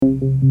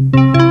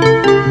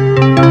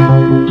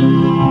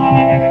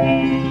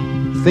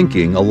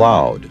Thinking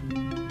Aloud.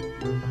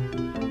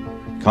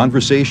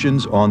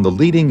 Conversations on the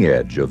leading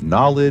edge of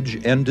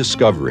knowledge and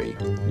discovery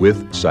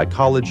with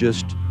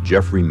psychologist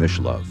Jeffrey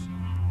Mishlove.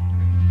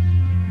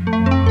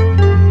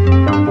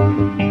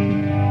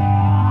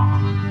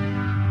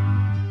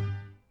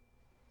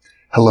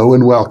 Hello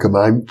and welcome.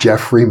 I'm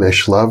Jeffrey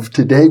Mishlove.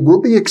 Today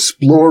we'll be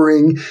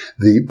exploring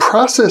the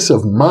process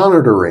of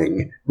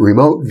monitoring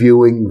remote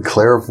viewing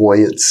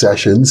clairvoyant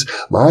sessions.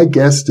 My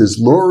guest is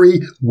Lori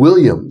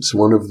Williams,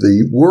 one of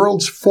the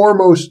world's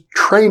foremost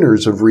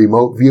trainers of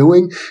remote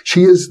viewing.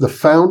 She is the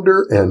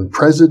founder and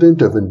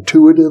president of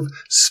Intuitive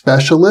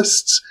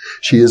Specialists.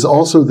 She is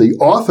also the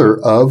author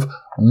of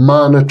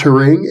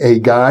Monitoring, a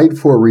guide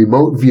for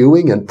remote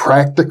viewing and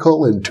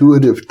practical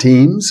intuitive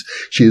teams.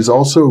 She has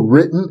also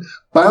written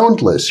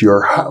Boundless,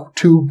 your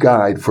how-to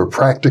guide for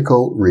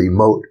practical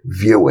remote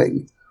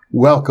viewing.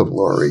 Welcome,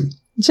 Lori.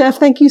 Jeff,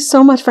 thank you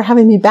so much for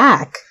having me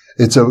back.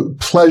 It's a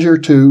pleasure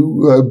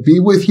to be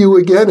with you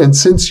again. And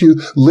since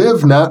you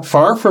live not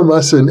far from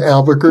us in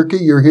Albuquerque,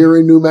 you're here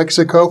in New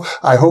Mexico,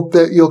 I hope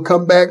that you'll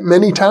come back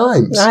many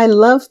times. I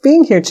love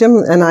being here.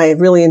 Jim and I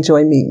really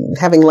enjoy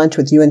having lunch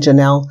with you and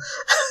Janelle.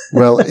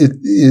 Well,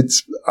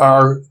 it's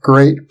our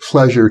great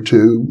pleasure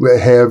to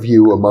have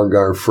you among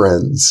our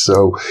friends.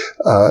 So,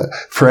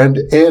 friend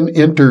and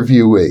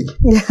interviewee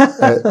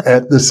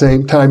at the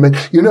same time. And,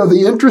 you know,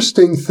 the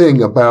interesting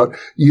thing about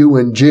you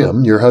and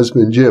Jim, your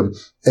husband Jim,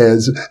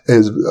 as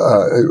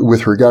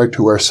with regard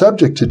to our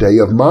subject today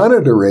of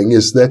monitoring,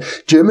 is that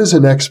Jim is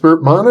an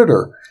expert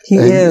monitor. He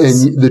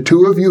is. And the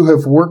two of you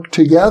have worked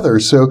together.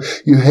 So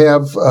you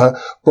have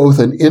both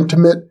an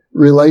intimate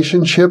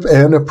relationship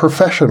and a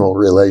professional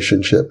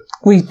relationship.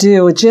 We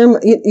do. Jim,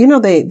 you know,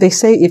 they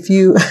say if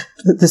you,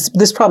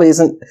 this probably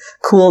isn't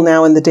cool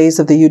now in the days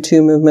of the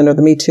U2 movement or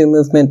the Me Too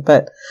movement,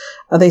 but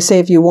they say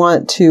if you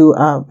want to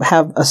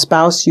have a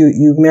spouse,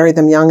 you marry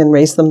them young and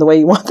raise them the way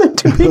you want them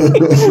to be.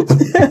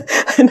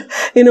 And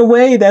in a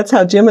way, that's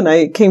how Jim and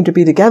I came to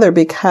be together,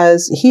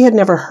 because he had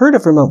never heard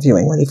of remote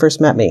viewing when he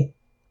first met me.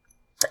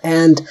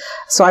 And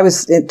so I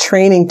was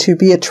training to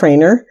be a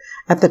trainer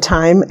at the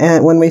time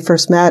and when we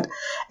first met.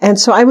 And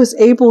so I was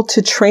able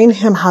to train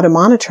him how to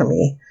monitor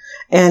me.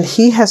 And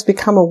he has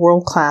become a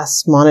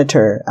world-class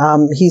monitor.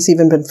 He's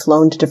even been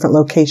flown to different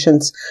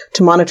locations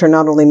to monitor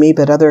not only me,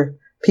 but other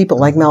people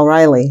like Mel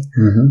Riley.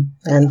 Mm-hmm.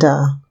 And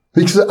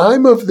because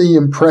I'm of the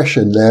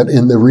impression that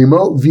in the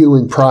remote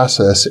viewing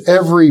process,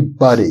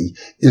 everybody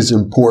is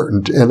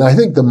important. And I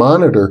think the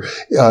monitor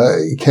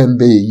can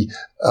be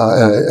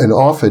and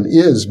often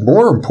is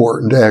more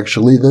important,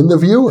 actually, than the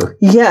viewer.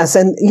 Yes.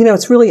 And, you know,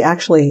 it's really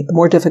actually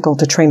more difficult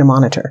to train a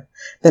monitor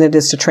than it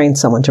is to train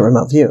someone to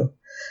remote view.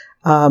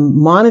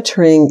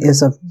 Monitoring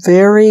is a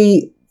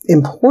very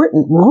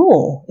important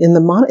role in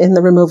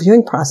the remote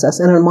viewing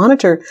process, and a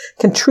monitor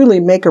can truly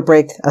make or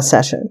break a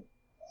session.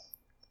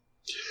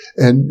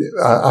 And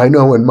I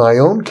know in my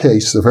own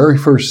case, the very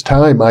first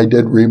time I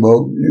did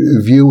remote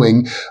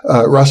viewing,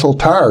 Russell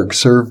Targ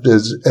served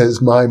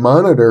as my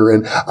monitor,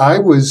 and I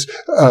was,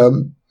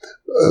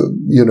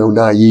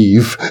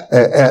 naive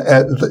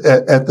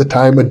at the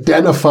time,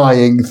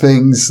 identifying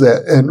things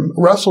and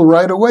Russell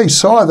right away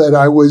saw that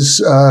I was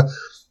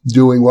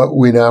doing what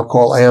we now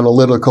call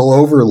analytical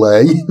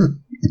overlay.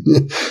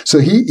 So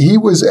he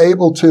was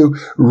able to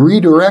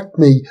redirect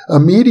me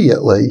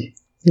immediately.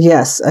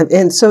 Yes.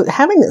 And so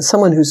having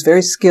someone who's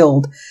very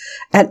skilled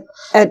at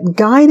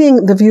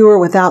guiding the viewer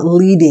without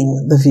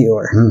leading the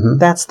viewer, mm-hmm.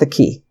 That's the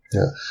key.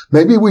 Yeah.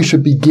 Maybe we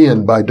should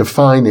begin by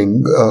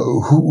defining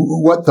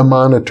what the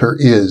monitor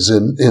is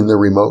in the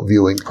remote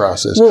viewing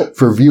process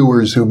for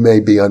viewers who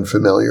may be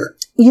unfamiliar.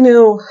 You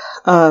know,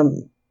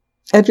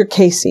 Edgar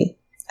Cayce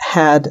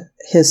had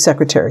his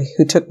secretary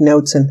who took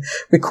notes and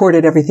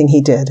recorded everything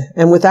he did.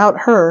 And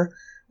without her,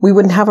 we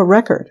wouldn't have a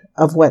record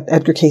of what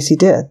Edgar Cayce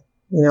did,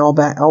 you know,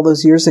 all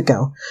those years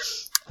ago.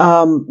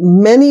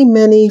 Many,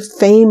 many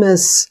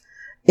famous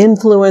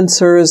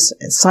influencers,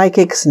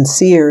 psychics, and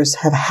seers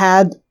have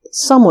had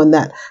someone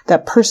that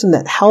person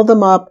that held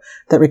them up,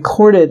 that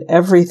recorded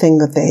everything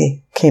that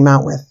they came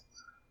out with.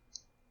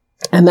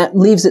 And that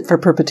leaves it for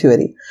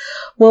perpetuity.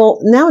 Well,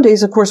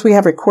 nowadays, of course, we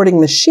have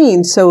recording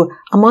machines, so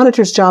a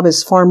monitor's job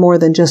is far more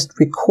than just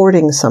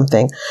recording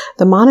something.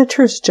 The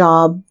monitor's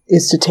job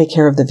is to take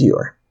care of the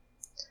viewer.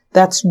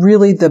 That's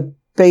really the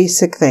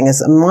basic thing.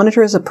 Is a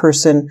monitor is a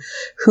person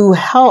who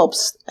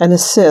helps and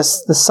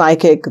assists the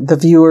psychic, the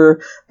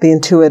viewer, the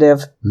intuitive,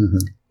 mm-hmm.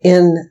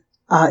 in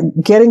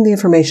getting the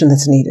information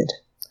that's needed.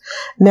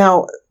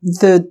 Now,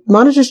 the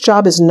monitor's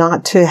job is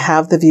not to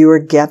have the viewer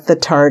get the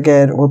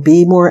target or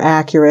be more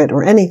accurate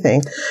or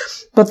anything.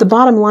 But the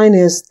bottom line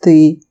is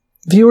the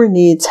viewer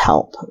needs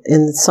help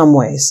in some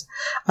ways.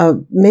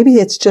 Maybe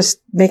it's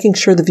just making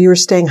sure the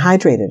viewer's staying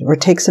hydrated or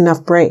takes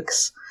enough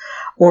breaks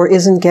or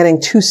isn't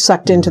getting too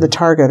sucked into the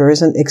target or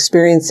isn't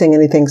experiencing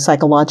anything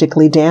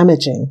psychologically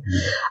damaging.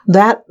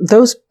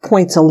 Those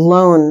points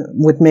alone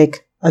would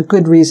make a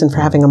good reason for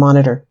having a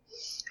monitor.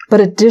 But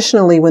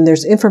additionally, when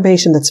there's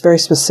information that's very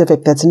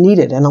specific that's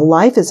needed and a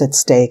life is at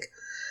stake,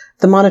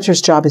 the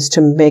monitor's job is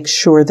to make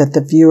sure that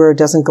the viewer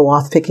doesn't go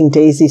off picking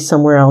daisies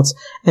somewhere else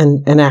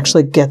and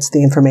actually gets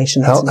the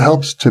information that's needed.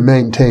 Helps to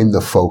maintain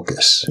the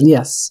focus.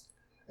 Yes.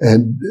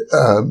 And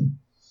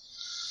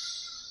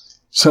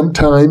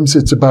sometimes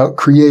it's about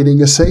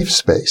creating a safe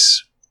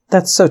space.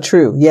 That's so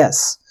true.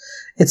 Yes.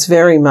 It's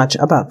very much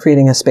about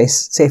creating a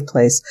safe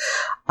place.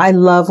 I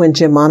love when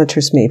Jim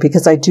monitors me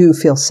because I do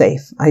feel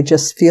safe. I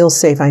just feel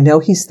safe. I know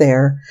he's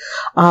there.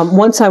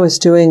 Once I was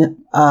doing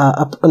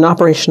an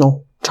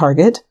operational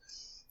target,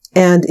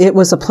 and it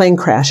was a plane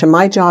crash, and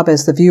my job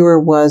as the viewer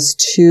was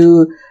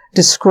to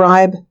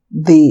describe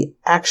the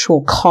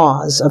actual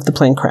cause of the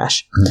plane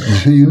crash.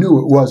 So you knew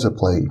it was a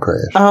plane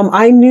crash?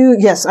 I knew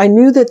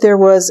that there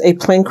was a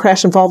plane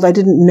crash involved. I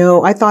didn't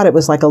know. I thought it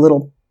was like a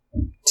little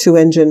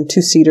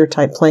two-seater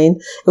type plane.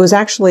 It was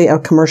actually a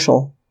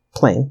commercial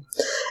plane.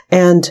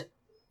 And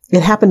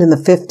it happened in the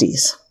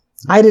 50s.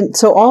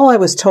 So all I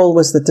was told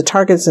was that the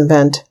target's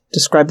event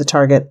described the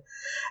target,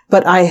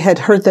 but I had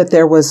heard that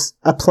there was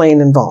a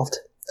plane involved.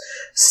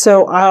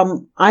 So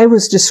I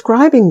was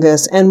describing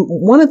this, and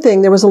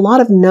there was a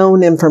lot of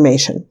known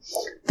information.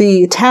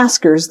 The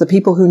taskers, the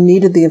people who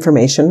needed the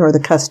information, or the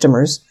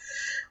customers,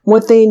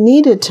 what they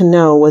needed to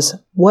know was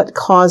what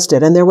caused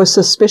it, and there was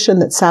suspicion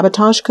that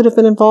sabotage could have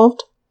been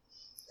involved.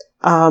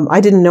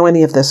 I didn't know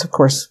any of this, of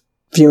course,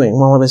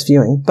 while I was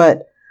viewing,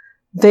 but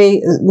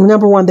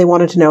number one, they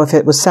wanted to know if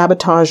it was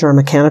sabotage or a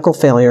mechanical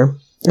failure,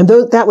 and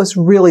that was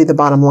really the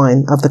bottom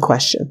line of the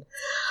question.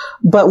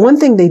 But one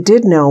thing they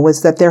did know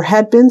was that there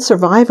had been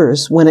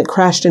survivors when it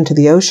crashed into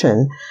the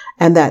ocean,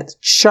 and that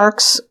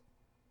sharks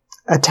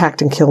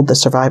attacked and killed the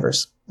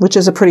survivors, which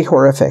is a pretty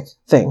horrific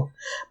thing.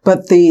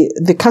 But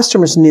the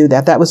customers knew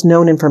that. That was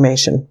known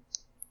information.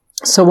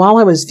 So while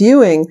I was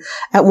viewing,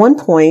 at one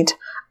point,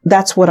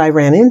 that's what I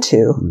ran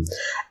into.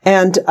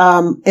 And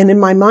in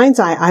my mind's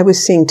eye, I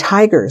was seeing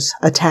tigers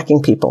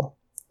attacking people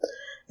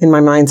in my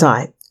mind's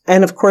eye.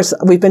 And of course,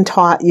 we've been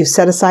taught you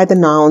set aside the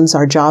nouns.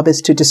 Our job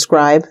is to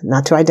describe,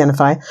 not to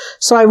identify.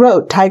 So I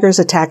wrote tigers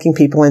attacking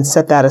people and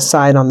set that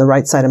aside on the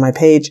right side of my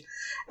page.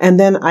 And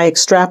then I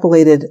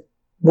extrapolated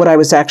what I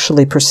was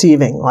actually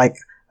perceiving. Like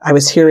I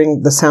was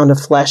hearing the sound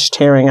of flesh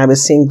tearing. I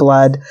was seeing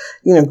blood.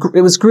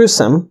 It was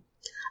gruesome.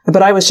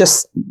 But I was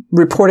just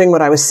reporting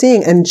what I was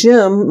seeing. And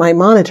Jim, my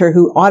monitor,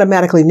 who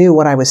automatically knew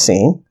what I was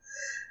seeing,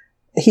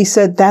 he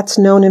said, "That's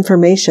known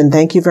information.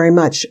 Thank you very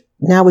much.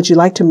 Now, would you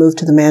like to move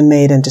to the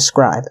man-made and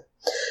describe?"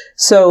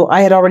 So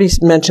I had already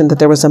mentioned that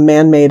there was a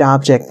man-made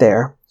object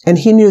there. And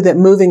he knew that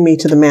moving me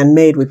to the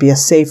man-made would be a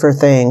safer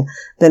thing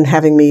than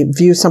having me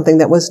view something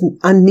that was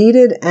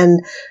unneeded and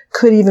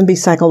could even be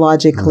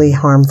psychologically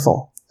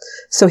harmful.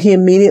 So he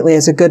immediately,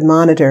 as a good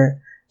monitor,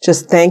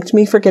 just thanked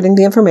me for getting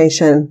the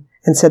information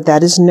and said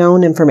that is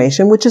known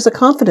information, which is a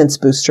confidence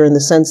booster in the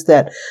sense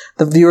that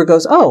the viewer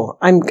goes, "Oh,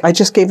 I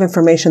just gave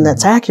information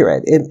that's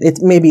accurate. It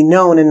may be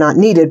known and not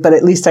needed, but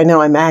at least I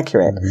know I'm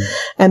accurate." Mm-hmm.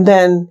 And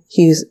then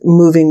he's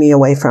moving me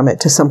away from it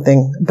to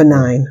something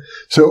benign.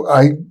 So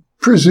I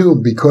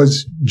presume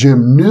because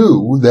Jim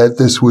knew that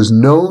this was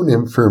known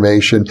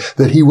information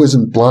that he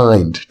wasn't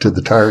blind to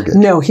the target.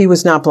 No, he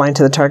was not blind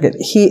to the target.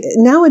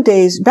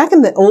 Nowadays, back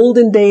in the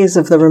olden days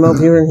of the remote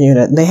viewing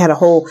unit, they had a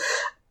whole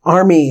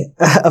army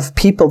of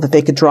people that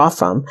they could draw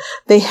from.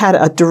 They had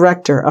a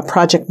director, a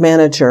project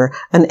manager,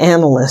 an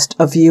analyst,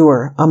 a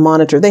viewer, a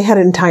monitor. They had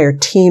entire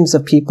teams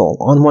of people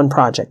on one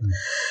project.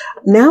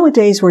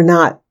 Nowadays, we're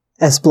not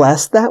as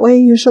blessed that way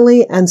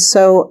usually. And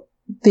so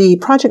the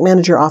project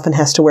manager often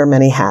has to wear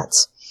many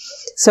hats.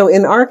 So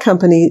in our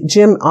company,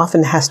 Jim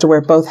often has to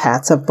wear both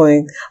hats of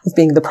being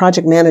the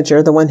project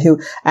manager, the one who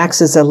acts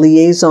as a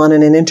liaison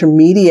and an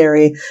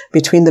intermediary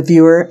between the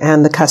viewer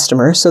and the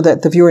customer, so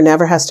that the viewer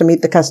never has to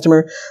meet the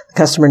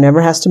customer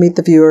never has to meet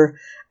the viewer,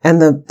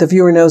 and the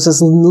viewer knows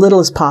as little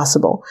as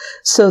possible.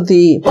 So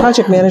the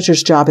project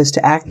manager's job is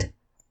to act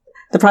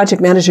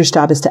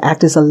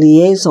as a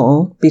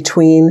liaison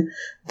between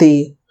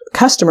the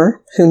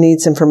customer who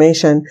needs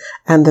information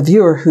and the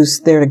viewer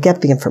who's there to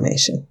get the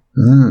information.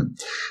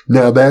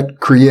 Now that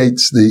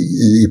creates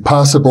the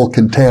possible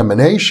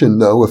contamination,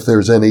 though, if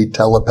there's any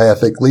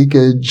telepathic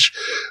leakage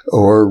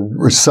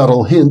or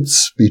subtle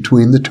hints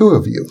between the two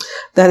of you.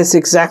 That is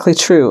exactly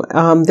true.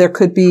 There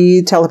could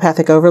be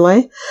telepathic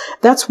overlay.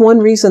 That's one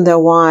reason, though,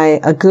 why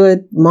a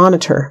good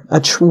monitor,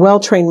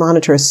 well-trained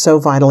monitor, is so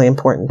vitally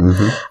important.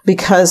 Mm-hmm.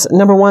 Because,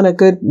 number one, a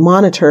good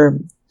monitor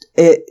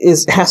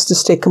has to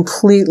stay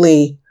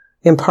completely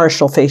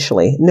impartial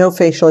facially. No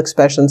facial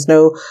expressions,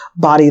 no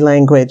body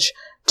language,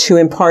 to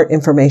impart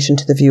information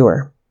to the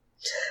viewer.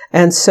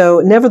 And so,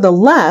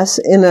 nevertheless,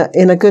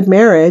 in a good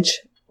marriage,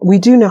 we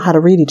do know how to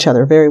read each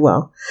other very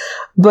well.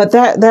 But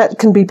that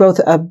can be both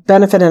a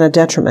benefit and a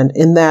detriment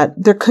in that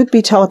there could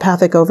be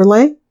telepathic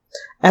overlay.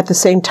 At the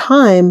same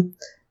time,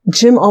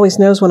 Jim always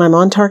knows when I'm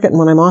on target and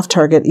when I'm off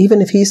target,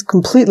 even if he's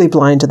completely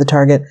blind to the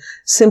target,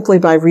 simply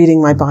by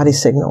reading my body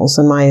signals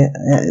and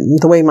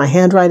the way my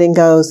handwriting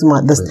goes,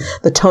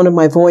 the tone of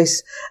my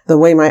voice, the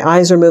way my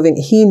eyes are moving.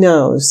 He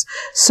knows.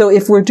 So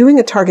if we're doing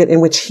a target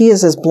in which he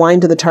is as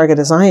blind to the target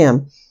as I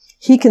am,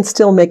 he can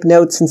still make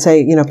notes and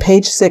say,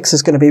 page 6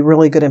 is going to be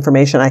really good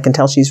information. I can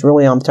tell she's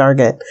really on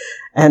target.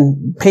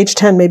 And page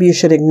 10, maybe you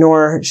should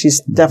ignore.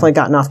 She's definitely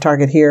gotten off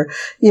target here.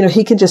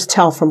 He can just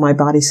tell from my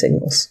body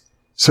signals.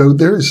 So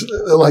there's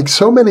like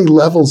so many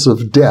levels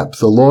of depth.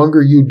 The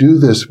longer you do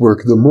this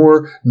work, the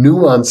more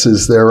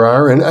nuances there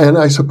are. And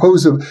I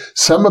suppose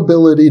some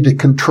ability to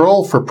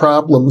control for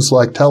problems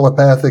like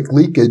telepathic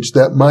leakage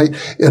that might,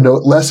 in a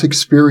less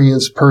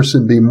experienced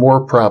person, be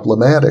more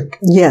problematic.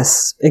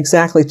 Yes,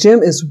 exactly.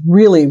 Jim is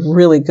really,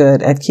 really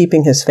good at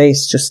keeping his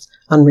face just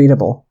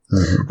unreadable.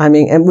 Mm-hmm. I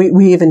mean, and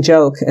we even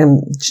joke,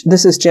 and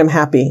this is Jim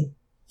happy.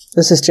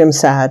 This is Jim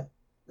sad.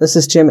 This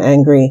is Jim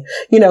angry,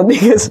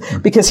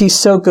 because he's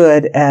so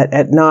good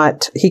at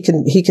not, he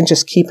can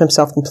just keep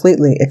himself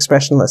completely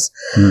expressionless.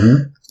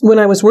 Mm-hmm. When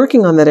I was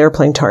working on that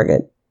airplane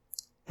target,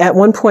 at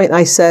one point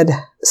I said,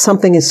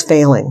 something is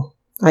failing.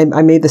 I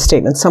made the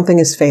statement, something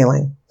is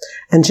failing.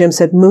 And Jim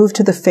said, move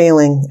to the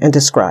failing and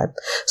describe.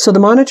 So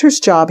the monitor's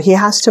job, he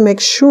has to make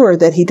sure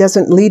that he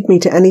doesn't lead me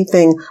to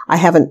anything I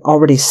haven't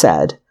already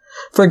said.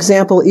 For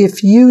example,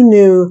 if you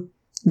knew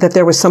that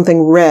there was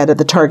something red at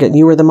the target,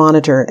 you were the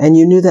monitor, and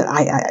you knew that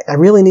I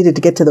really needed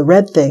to get to the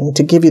red thing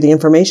to give you the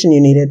information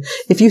you needed.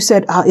 If you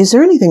said, is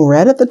there anything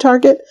red at the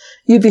target?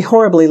 You'd be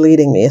horribly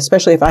leading me,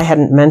 especially if I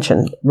hadn't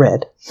mentioned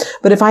red.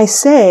 But if I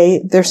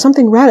say, there's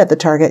something red at the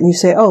target, and you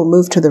say,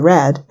 move to the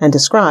red and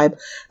describe,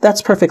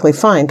 that's perfectly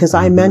fine, because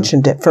I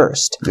mentioned it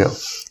first. Yeah.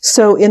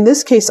 So in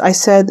this case, I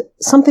said,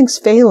 something's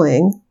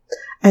failing,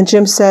 and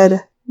Jim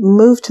said,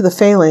 move to the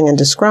failing and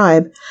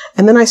describe.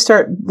 And then I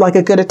start like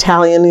a good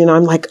Italian,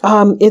 I'm like,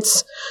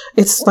 it's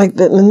like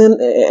that.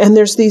 And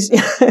there's these,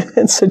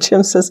 and so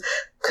Jim says,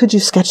 could you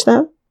sketch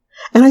that?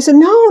 And I said,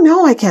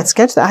 no, I can't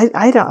sketch that.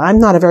 I'm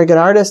not a very good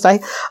artist.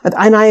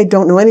 I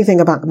don't know anything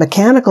about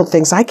mechanical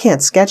things. I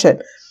can't sketch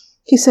it.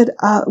 He said,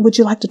 would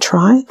you like to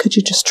try? Could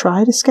you just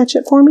try to sketch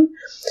it for me?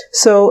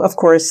 So of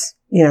course,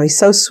 he's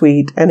so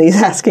sweet and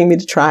he's asking me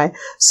to try.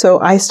 So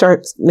I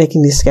start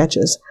making these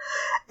sketches.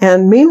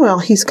 And meanwhile,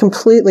 he's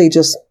completely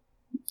just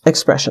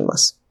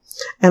expressionless.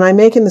 And I'm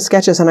making the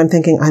sketches and I'm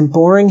thinking, I'm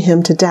boring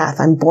him to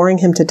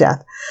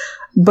death.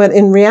 But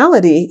in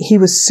reality, he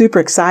was super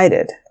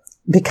excited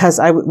because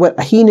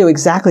he knew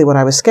exactly what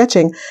I was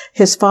sketching.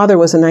 His father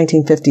was a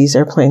 1950s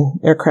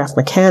aircraft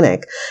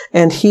mechanic,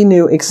 and he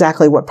knew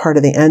exactly what part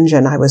of the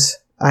engine I was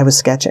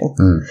sketching.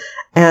 Mm.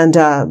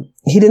 And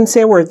he didn't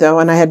say a word, though,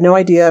 and I had no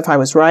idea if I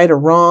was right or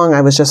wrong. I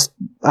was just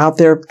out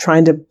there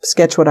trying to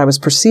sketch what I was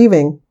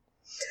perceiving.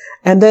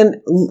 And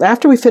then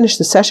after we finished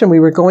the session, we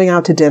were going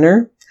out to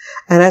dinner.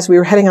 And as we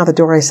were heading out the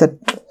door, I said,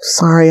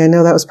 sorry, I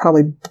know that was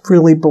probably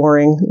really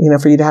boring,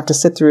 for you to have to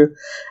sit through.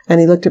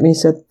 And he looked at me and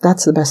said,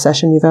 that's the best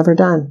session you've ever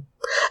done.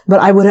 But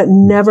I would have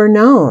never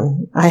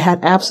known. I had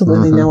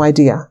absolutely no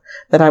idea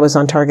that I was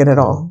on target at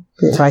all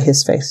by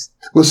his face.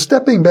 Well,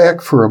 stepping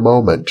back for a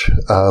moment,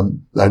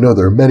 I know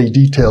there are many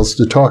details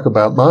to talk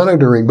about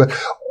monitoring, but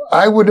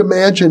I would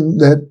imagine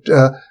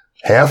that,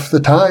 half the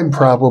time,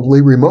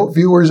 probably, remote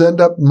viewers end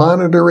up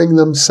monitoring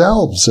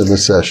themselves in a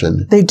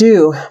session. They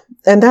do.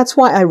 And that's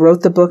why I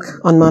wrote the book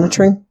on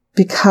monitoring,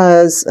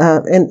 because,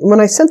 and when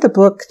I sent the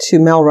book to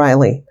Mel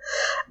Riley,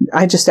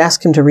 I just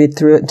asked him to read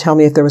through it and tell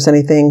me if there was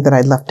anything that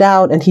I'd left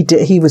out. And he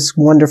did. He was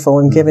wonderful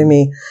in giving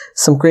me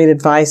some great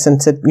advice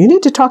and said, you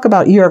need to talk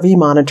about ERV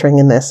monitoring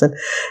in this. And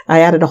I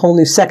added a whole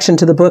new section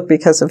to the book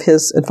because of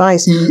his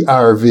advice.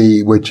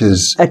 ERV, which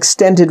is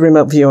extended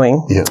remote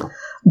viewing. Yeah.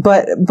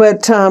 But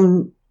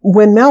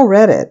when Mel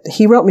read it,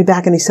 he wrote me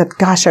back and he said,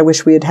 gosh, I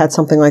wish we had had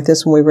something like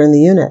this when we were in the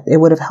unit.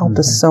 It would have helped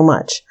us so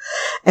much.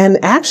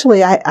 And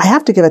actually, I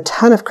have to give a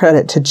ton of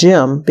credit to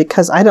Jim,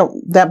 because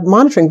that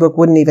monitoring book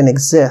wouldn't even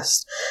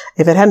exist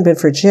if it hadn't been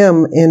for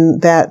Jim, in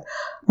that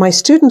my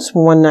students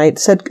one night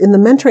said, in the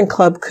mentoring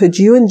club, could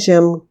you and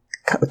Jim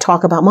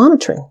talk about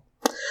monitoring?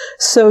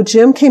 So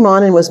Jim came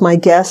on and was my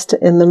guest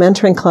in the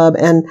mentoring club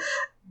and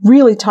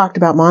really talked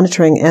about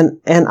monitoring, and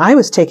I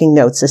was taking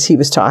notes as he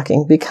was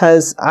talking,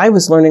 because I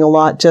was learning a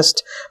lot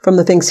just from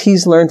the things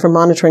he's learned from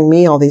monitoring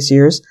me all these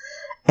years.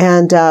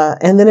 And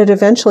then it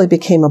eventually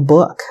became a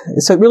book.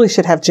 So it really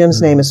should have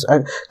Jim's name as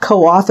a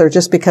co-author,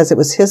 just because it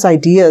was his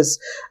ideas,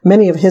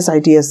 many of his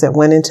ideas, that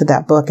went into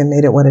that book and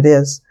made it what it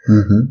is.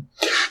 Mm-hmm.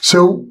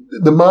 So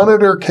the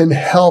monitor can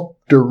help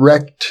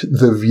direct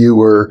the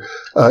viewer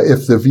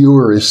if the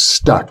viewer is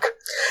stuck.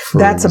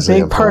 That's a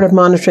big part of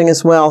monitoring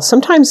as well.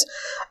 Sometimes,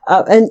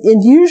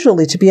 and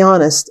usually, to be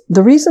honest,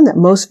 the reason that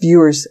most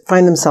viewers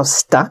find themselves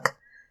stuck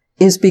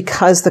is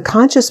because the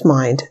conscious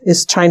mind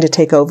is trying to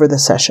take over the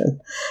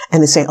session.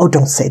 And they say, oh,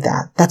 don't say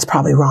that. That's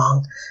probably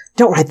wrong.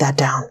 Don't write that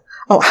down.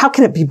 Oh, how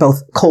can it be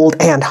both cold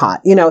and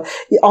hot?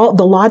 The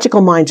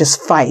logical mind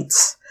just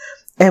fights.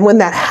 And when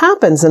that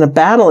happens, and a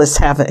battle is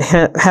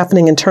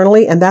happening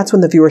internally, and that's when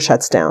the viewer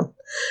shuts down.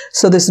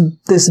 So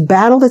this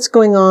battle that's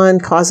going on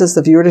causes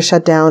the viewer to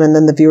shut down, and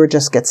then the viewer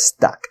just gets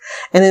stuck.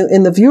 And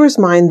in the viewer's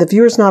mind, the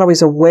viewer's not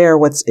always aware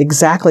what's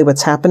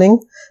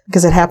happening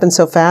because it happens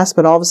so fast,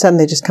 but all of a sudden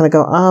they just kind of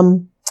go,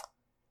 I'm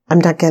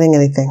not getting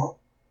anything.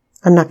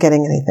 I'm not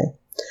getting anything.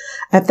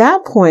 At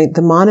that point,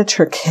 the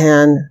monitor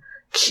can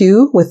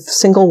cue with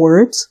single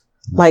words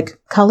like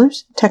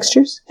colors,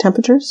 textures,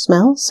 temperatures,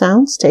 smells,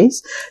 sounds,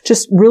 tastes.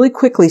 Just really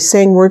quickly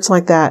saying words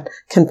like that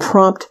can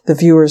prompt the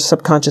viewer's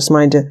subconscious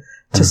mind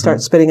to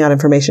start spitting out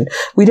information.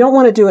 We don't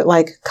want to do it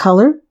like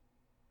color,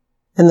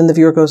 and then the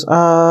viewer goes,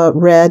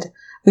 red.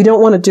 We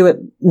don't want to do it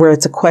where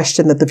it's a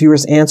question that the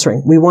viewer's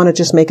answering. We want to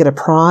just make it a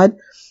prod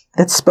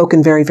that's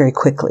spoken very, very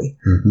quickly.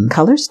 Mm-hmm.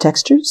 Colors,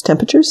 textures,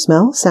 temperatures,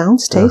 smell,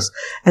 sounds, taste.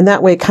 And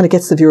that way it kind of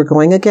gets the viewer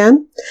going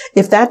again.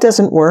 If that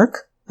doesn't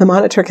work, the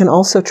monitor can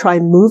also try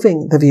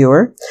moving the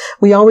viewer.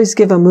 We always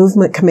give a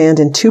movement command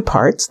in 2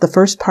 parts. The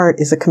first part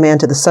is a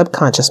command to the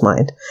subconscious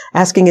mind,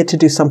 asking it to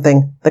do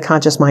something the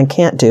conscious mind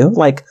can't do,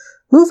 like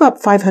move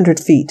up 500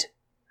 feet.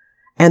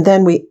 And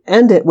then we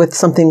end it with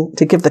something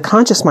to give the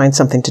conscious mind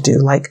something to do,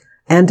 like,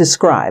 and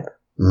describe.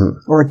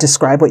 Or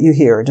describe what you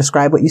hear, or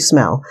describe what you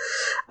smell.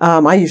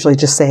 I usually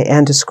just say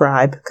and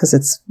describe because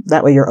it's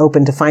that way you're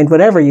open to find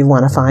whatever you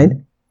want to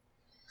find.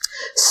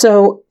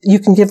 So you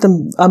can give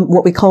them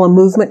what we call a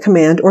movement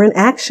command or an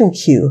action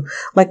cue,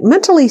 like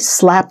mentally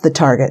slap the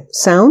target.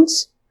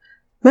 Sounds?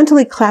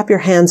 Mentally clap your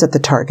hands at the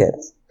target.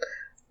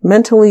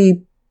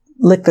 Mentally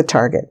lick the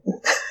target.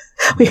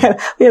 We had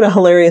a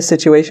hilarious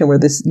situation where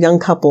this young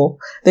couple,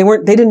 they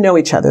didn't know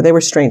each other. They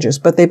were strangers,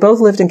 but they both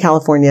lived in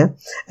California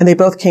and they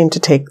both came to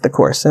take the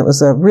course. And it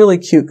was a really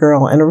cute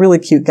girl and a really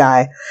cute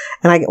guy.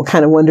 And I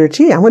kind of wondered,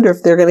 I wonder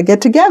if they're going to get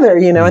together,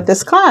 at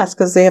this class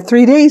because they have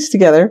 3 days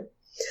together.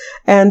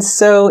 And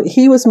so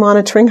he was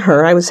monitoring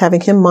her. I was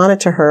having him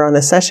monitor her on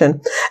a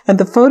session. And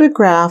the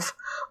photograph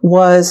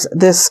was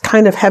this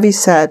kind of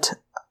heavy-set,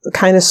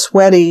 kind of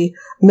sweaty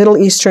Middle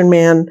Eastern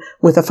man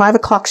with a 5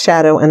 o'clock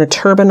shadow and a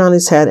turban on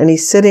his head. And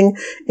he's sitting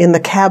in the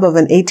cab of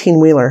an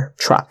 18-wheeler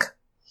truck.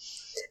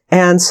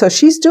 And so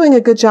she's doing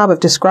a good job of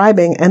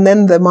describing. And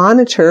then the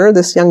monitor,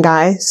 this young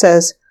guy,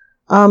 says,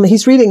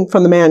 he's reading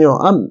from the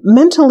manual,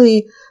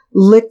 mentally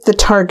lick the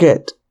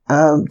target,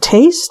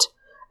 taste.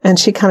 And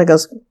she kind of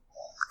goes,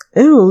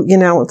 ooh,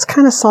 it's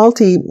kind of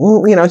salty.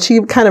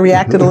 She kind of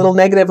reacted a little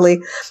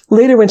negatively.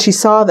 Later, when she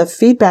saw the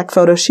feedback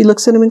photo, she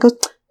looks at him and goes,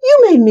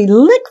 you made me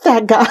lick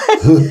that guy.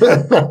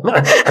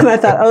 And I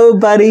thought, oh,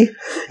 buddy,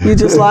 you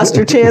just lost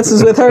your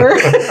chances with her.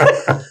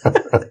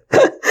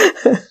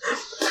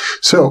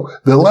 So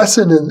the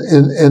lesson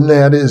in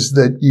that is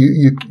that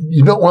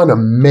you don't want to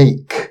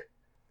make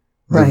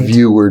the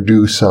viewer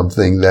do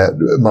something that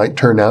might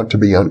turn out to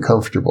be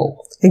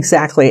uncomfortable.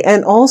 Exactly.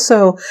 And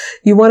also,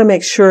 you want to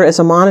make sure as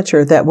a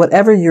monitor that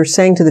whatever you're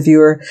saying to the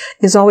viewer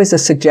is always a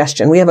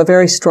suggestion. We have a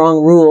very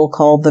strong rule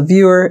called the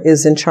viewer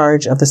is in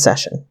charge of the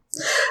session.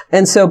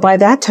 And so by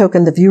that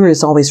token, the viewer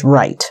is always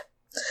right.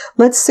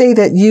 Let's say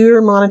that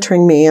you're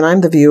monitoring me and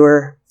I'm the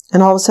viewer,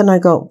 and all of a sudden I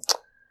go,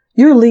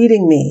 you're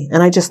leading me,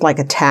 and I just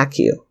attack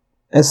you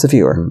as the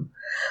viewer.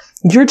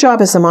 Mm-hmm. Your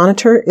job as a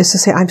monitor is to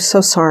say, I'm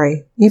so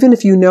sorry. Even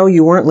if you know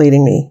you weren't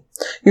leading me.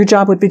 Your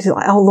job would be to,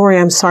 oh, Lori,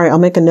 I'm sorry. I'll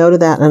make a note of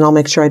that and I'll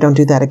make sure I don't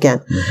do that again.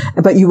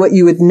 Mm-hmm. But what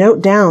you would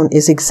note down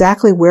is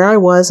exactly where I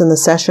was in the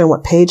session,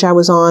 what page I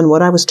was on,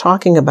 what I was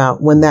talking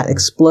about when that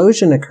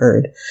explosion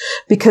occurred.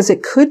 Because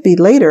it could be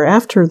later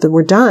after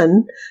we're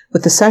done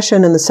with the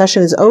session and the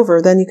session is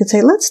over, then you could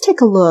say, let's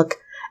take a look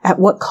at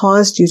what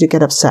caused you to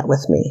get upset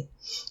with me.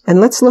 And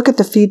let's look at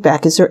the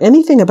feedback. Is there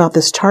anything about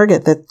this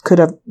target that could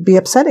be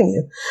upsetting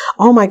you?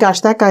 Oh my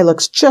gosh, that guy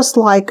looks just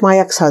like my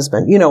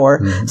ex-husband,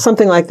 or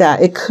something like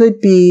that. It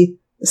could be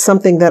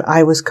something that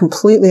I was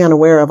completely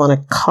unaware of on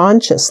a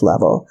conscious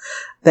level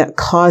that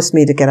caused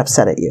me to get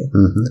upset at you.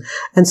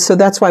 Mm-hmm. And so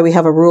that's why we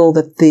have a rule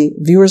that the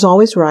viewer's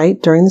always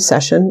right during the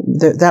session.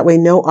 That way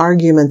no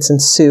arguments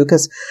ensue,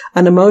 because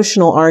an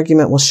emotional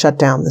argument will shut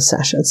down the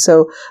session.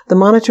 So the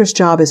monitor's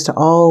job is to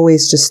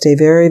always just stay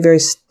very, very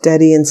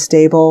steady and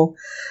stable,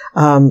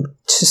 to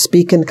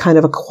speak in kind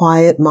of a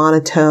quiet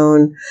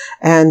monotone,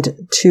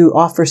 and to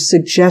offer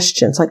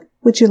suggestions like,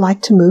 would you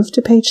like to move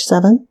to page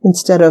 7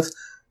 instead of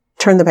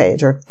turn the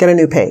page or get a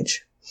new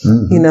page?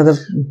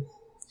 Mm-hmm.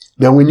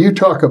 Now, when you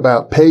talk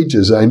about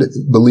pages, I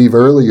believe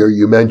earlier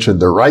you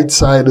mentioned the right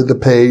side of the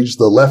page,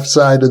 the left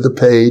side of the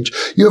page.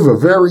 You have a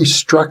very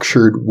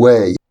structured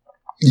way.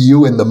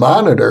 You and the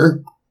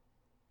monitor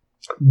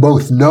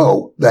both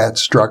know that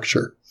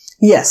structure.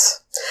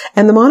 Yes.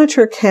 And the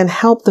monitor can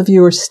help the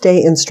viewer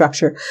stay in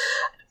structure.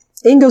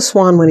 Ingo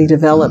Swann, when he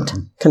developed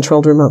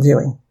controlled remote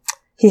viewing,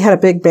 he had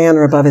a big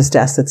banner above his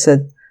desk that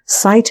said,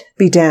 "Sight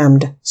be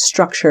damned,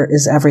 structure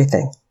is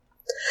everything."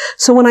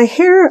 So when I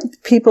hear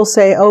people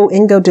say, oh,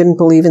 Ingo didn't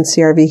believe in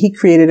CRV, he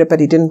created it,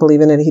 but he didn't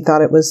believe in it, he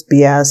thought it was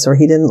BS, or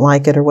he didn't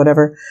like it, or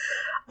whatever.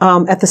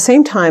 At the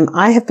same time,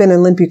 I have been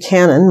in Lynn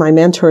Buchanan, my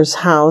mentor's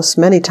house,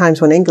 many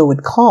times when Ingo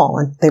would call,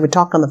 and they would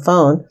talk on the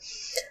phone.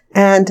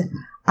 And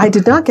I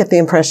did not get the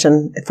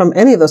impression from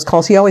any of those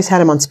calls. He always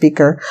had him on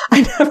speaker.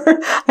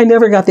 I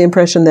never got the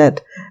impression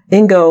that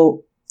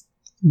Ingo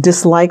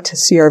disliked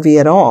CRV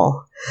at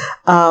all.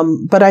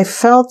 But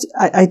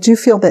I do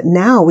feel that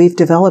now we've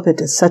developed it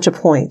to such a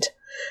point,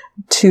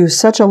 to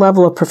such a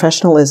level of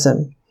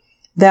professionalism,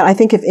 that I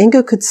think if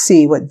Ingo could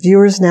see what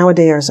viewers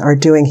nowadays are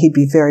doing, he'd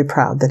be very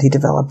proud that he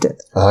developed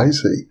it. I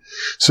see.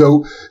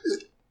 So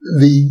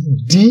the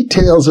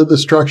details of the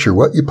structure,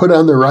 what you put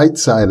on the right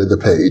side of the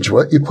page,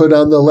 what you put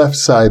on the left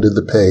side of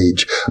the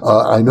page.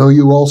 I know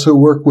you also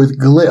work with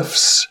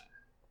glyphs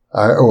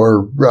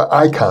or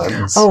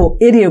icons. Oh,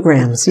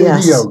 ideograms,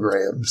 yes.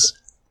 Ideograms.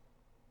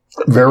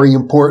 Very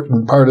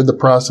important part of the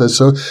process.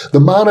 So the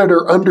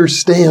monitor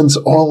understands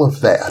all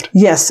of that.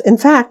 Yes. In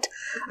fact,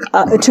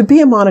 to be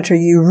a monitor,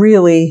 you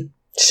really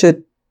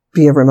should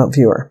be a remote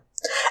viewer.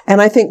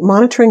 And I think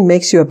monitoring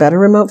makes you a better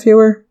remote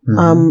viewer.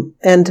 Mm-hmm.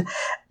 And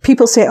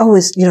people say, oh,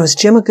 is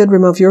Jim a good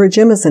remote viewer?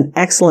 Jim is an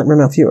excellent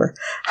remote viewer.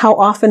 How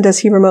often does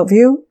he remote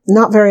view?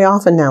 Not very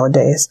often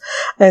nowadays.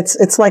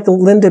 It's like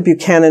Linda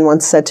Buchanan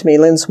once said to me,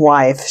 Lynn's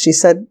wife. She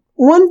said,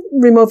 one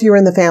remote viewer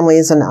in the family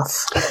is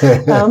enough.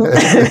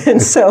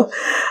 And so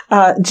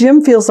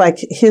Jim feels like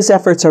his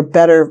efforts are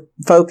better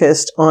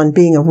focused on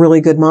being a really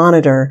good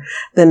monitor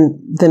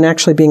than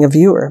actually being a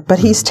viewer. But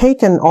he's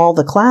taken all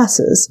the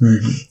classes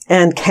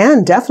and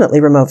can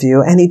definitely remote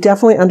view, and he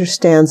definitely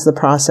understands the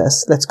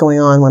process that's going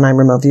on when I'm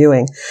remote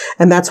viewing.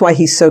 And that's why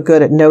he's so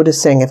good at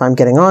noticing if I'm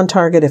getting on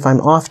target, if I'm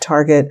off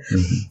target,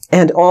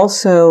 and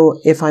also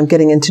if I'm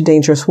getting into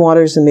dangerous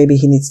waters and maybe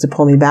he needs to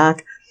pull me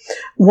back.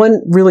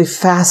 One really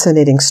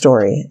fascinating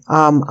story.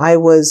 I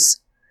was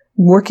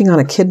working on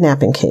a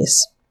kidnapping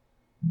case,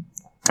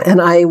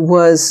 and I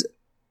was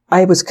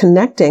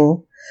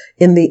connecting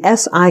in the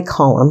SI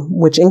column,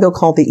 which Ingo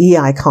called the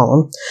EI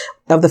column,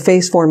 of the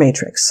phase 4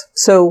 matrix.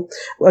 So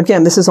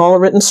again, this is all a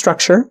written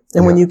structure.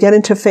 And when you get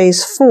into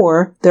phase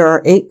 4, there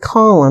are 8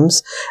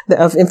 columns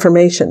of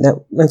information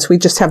and so we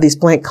just have these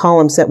blank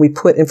columns that we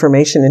put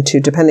information into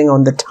depending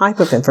on the type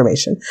of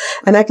information.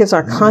 And that gives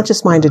our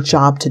conscious mind a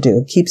job to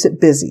do. It keeps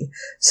it busy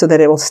so that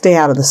it will stay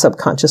out of the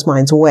subconscious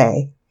mind's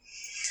way.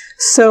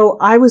 So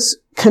I was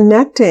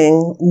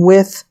connecting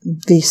with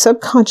the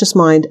subconscious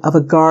mind of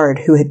a guard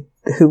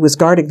who was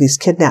guarding these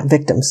kidnapped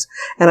victims.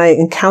 And I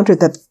encountered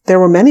that there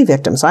were many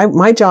victims.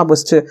 My job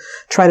was to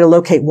try to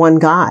locate one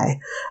guy,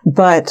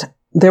 but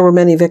there were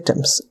many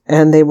victims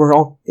and they were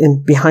all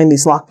behind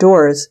these locked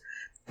doors.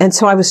 And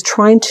so I was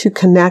trying to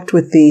connect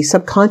with the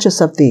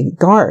subconscious of the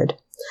guard.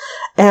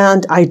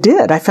 And I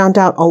did. I found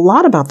out a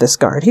lot about this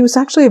guard. He was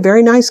actually a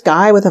very nice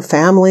guy with a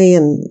family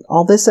and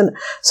all this. And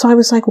so I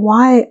was like,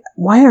 why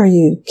are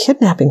you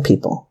kidnapping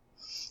people?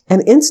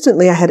 And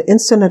instantly I had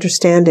instant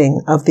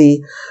understanding of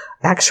the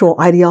actual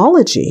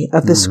ideology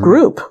of this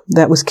group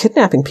that was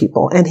kidnapping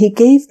people. And he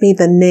gave me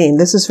the name.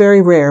 This is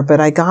very rare, but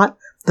I got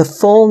the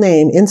full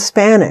name in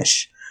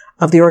Spanish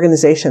of the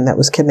organization that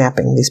was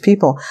kidnapping these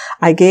people.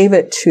 I gave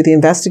it to the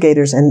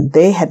investigators and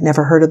they had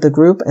never heard of the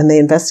group, and they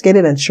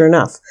investigated, and sure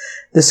enough,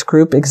 this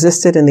group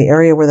existed in the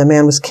area where the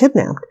man was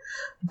kidnapped.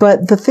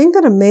 But the thing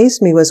that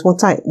amazed me was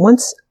once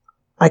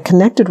I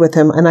connected with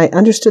him and I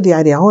understood the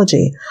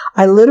ideology,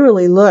 I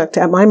literally looked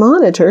at my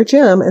monitor,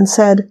 Jim, and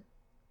said,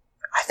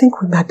 I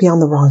think we might be on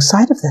the wrong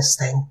side of this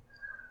thing.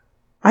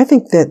 I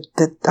think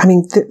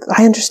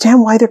I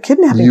understand why they're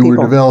kidnapping people. You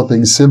were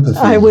developing sympathy.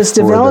 I was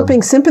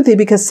developing sympathy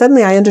because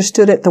suddenly I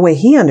understood it the way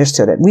he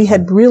understood it. We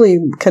had really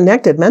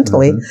connected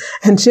mentally.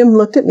 And Jim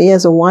looked at me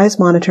as a wise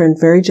monitor and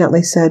very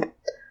gently said,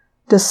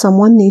 does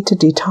someone need to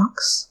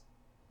detox?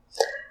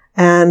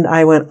 And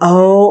I went,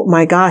 oh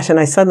my gosh. And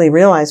I suddenly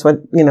realized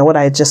what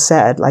I had just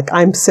said. Like,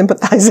 I'm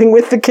sympathizing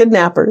with the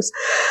kidnappers.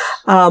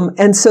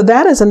 And so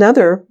that is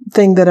another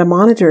thing that a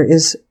monitor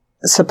is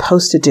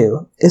supposed to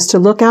do, is to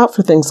look out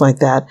for things like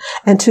that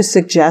and to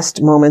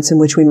suggest moments in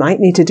which we might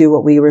need to do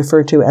what we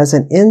refer to as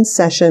an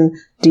in-session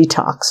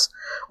detox,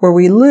 where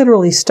we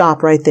literally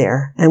stop right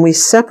there and we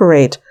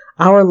separate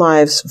our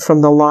lives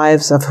from the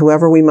lives of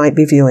whoever we might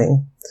be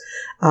viewing.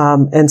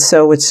 And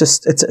so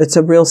it's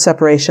a real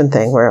separation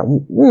thing where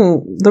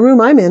the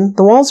room I'm in,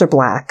 the walls are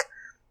black.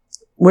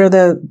 Where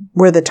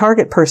the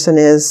target person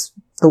is,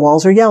 the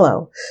walls are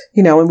yellow.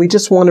 And we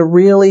just want to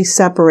really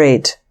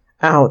separate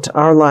out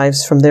our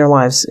lives from their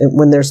lives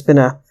when there's been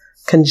a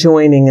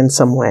conjoining in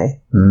some way.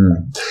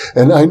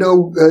 And I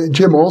know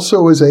Jim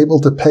also is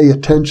able to pay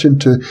attention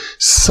to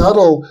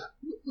subtle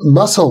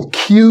muscle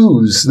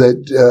cues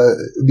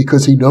that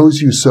because he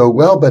knows you so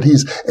well, but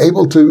he's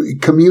able to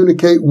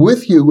communicate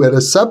with you at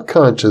a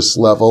subconscious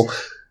level.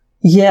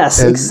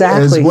 Yes,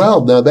 exactly. As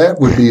well. Now, that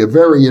would be a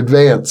very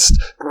advanced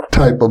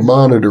type of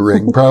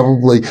monitoring,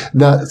 probably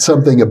not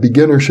something a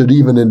beginner should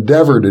even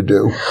endeavor to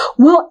do.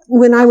 Well,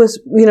 when I was,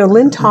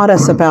 Lynn taught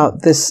us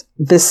about this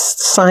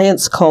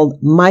science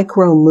called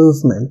micro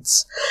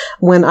movements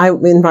in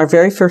our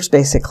very first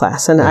basic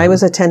class. And I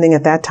was attending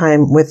at that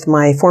time with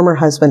my former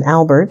husband,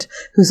 Albert,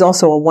 who's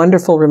also a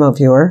wonderful remote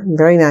viewer,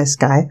 very nice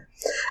guy.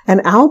 And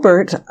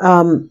Albert,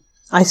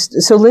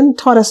 So Lynn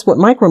taught us what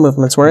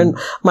micromovements were. And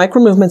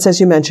micromovements, as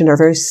you mentioned, are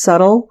very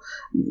subtle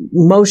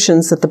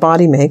motions that the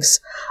body makes,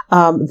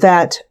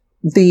 that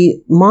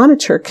the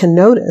monitor can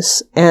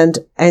notice and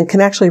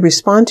can actually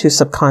respond to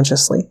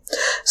subconsciously.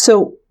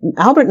 So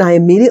Albert and I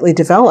immediately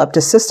developed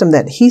a system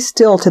that he's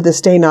still to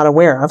this day not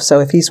aware of. So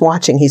if he's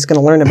watching, he's going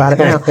to learn about it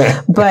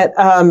now. But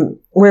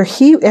where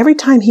every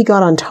time he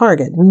got on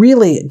target,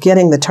 really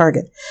getting the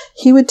target,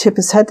 he would tip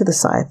his head to the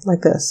side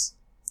like this.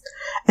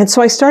 And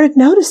so I started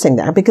noticing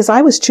that because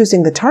I was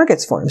choosing the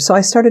targets for him. So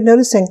I started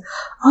noticing,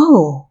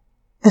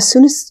 as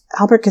soon as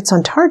Albert gets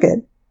on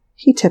target,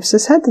 he tips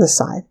his head to the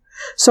side.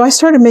 So I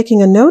started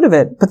making a note of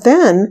it. But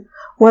then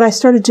what I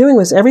started doing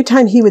was every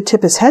time he would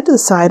tip his head to the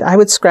side, I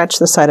would scratch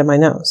the side of my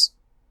nose.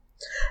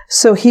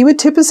 So he would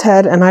tip his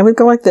head and I would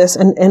go like this.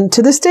 And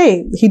to this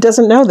day, he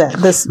doesn't know that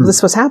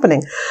this was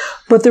happening.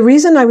 But the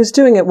reason I was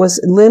doing it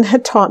was Lynn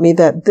had taught me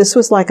that this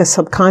was like a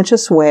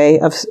subconscious way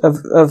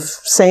of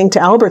saying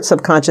to Albert's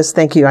subconscious,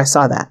 thank you, I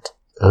saw that.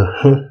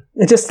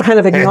 Just kind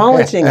of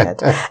acknowledging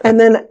it.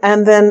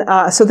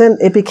 So then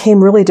it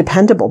became really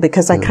dependable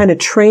because I kind of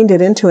trained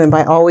it into him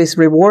by always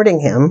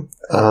rewarding him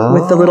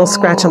with the little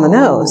scratch on the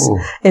nose.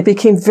 It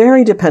became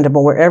very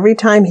dependable where every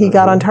time he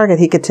got on target,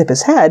 he could tip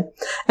his head.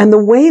 And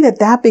the way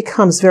that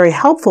becomes very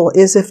helpful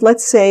is if,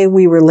 let's say,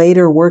 we were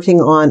later working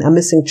on a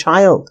missing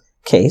child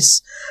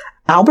case,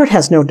 Albert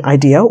has no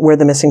idea where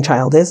the missing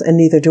child is, and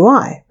neither do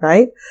I,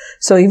 right?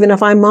 So even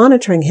if I'm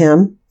monitoring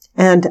him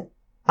and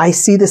I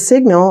see the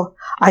signal,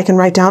 I can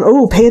write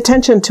down, pay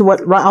attention to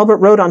what Albert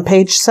wrote on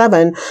page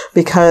 7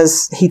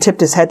 because he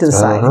tipped his head to the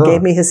side. He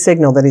gave me his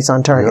signal that he's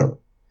on target. Yeah.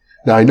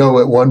 Now, I know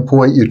at one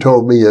point you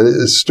told me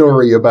a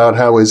story about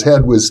how his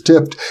head was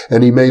tipped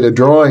and he made a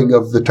drawing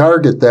of the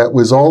target that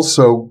was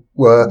also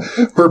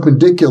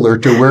perpendicular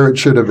to where it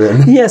should have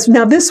been. Yes.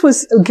 Now, this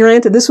was,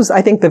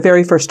 I think, the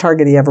very first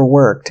target he ever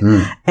worked.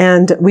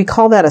 And we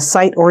call that a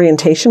site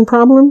orientation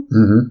problem.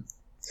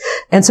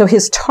 And so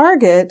his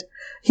target,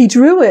 he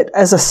drew it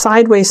as a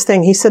sideways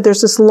thing. He said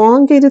there's this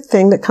elongated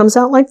thing that comes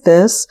out like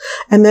this,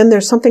 and then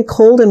there's something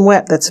cold and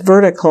wet that's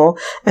vertical,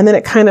 and then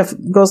it kind of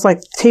goes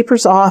like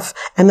tapers off,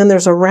 and then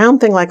there's a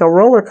round thing like a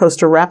roller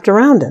coaster wrapped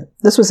around it.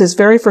 This was his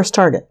very first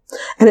target.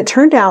 And it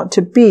turned out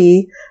to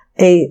be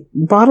a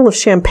bottle of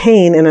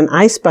champagne in an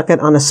ice bucket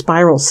on a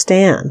spiral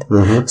stand.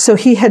 So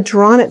he had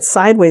drawn it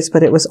sideways,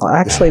 but it was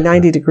actually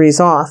 90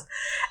 degrees off.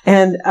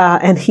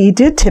 And he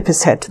did tip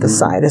his head to the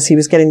side as he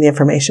was getting the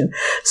information.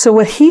 So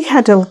what he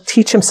had to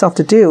teach himself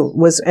to do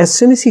was, as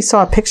soon as he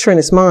saw a picture in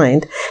his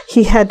mind,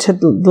 he had to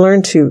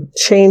learn to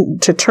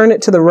turn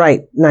it to the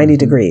right 90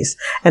 degrees.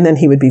 And then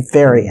he would be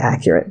very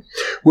accurate.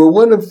 Well,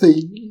 one of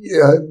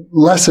the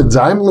lessons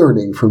I'm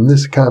learning from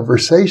this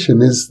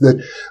conversation is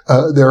that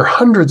there are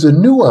hundreds of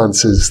nuances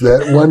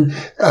that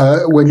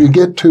when you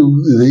get to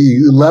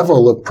the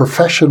level of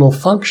professional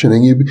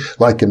functioning,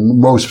 like in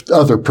most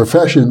other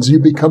professions, you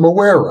become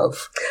aware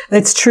of.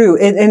 It's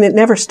true. And it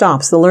never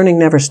stops. The learning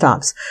never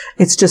stops.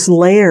 It's just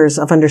layers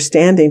of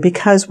understanding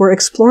because we're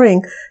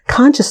exploring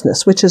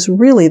consciousness, which is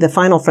really the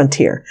final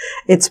frontier.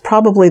 It's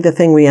probably the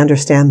thing we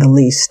understand the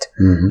least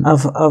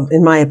of,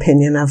 in my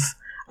opinion,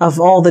 of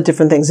all the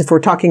different things. If we're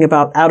talking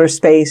about outer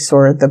space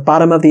or the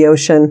bottom of the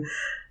ocean,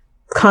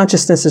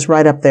 consciousness is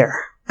right up there.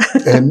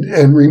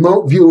 and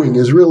remote viewing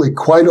is really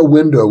quite a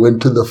window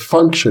into the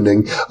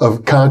functioning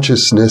of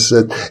consciousness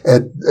at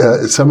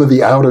some of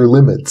the outer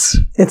limits.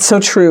 It's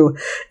so true.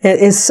 It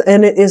is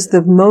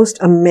the most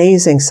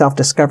amazing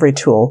self-discovery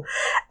tool.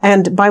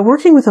 And by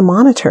working with a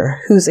monitor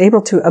who's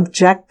able to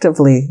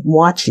objectively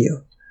watch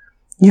you,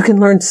 you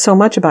can learn so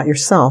much about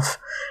yourself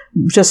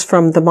just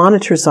from the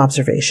monitor's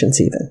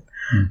observations even.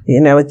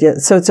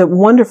 So it's a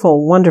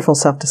wonderful, wonderful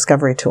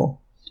self-discovery tool.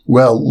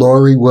 Well,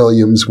 Lori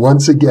Williams,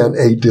 once again,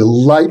 a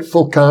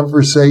delightful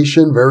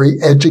conversation, very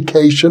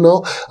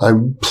educational.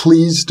 I'm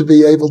pleased to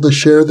be able to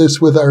share this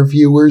with our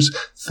viewers.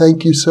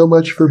 Thank you so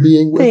much for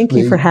being with me. Thank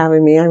you for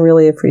having me. I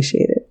really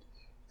appreciate it.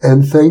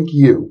 And thank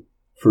you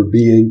for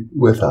being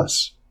with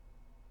us.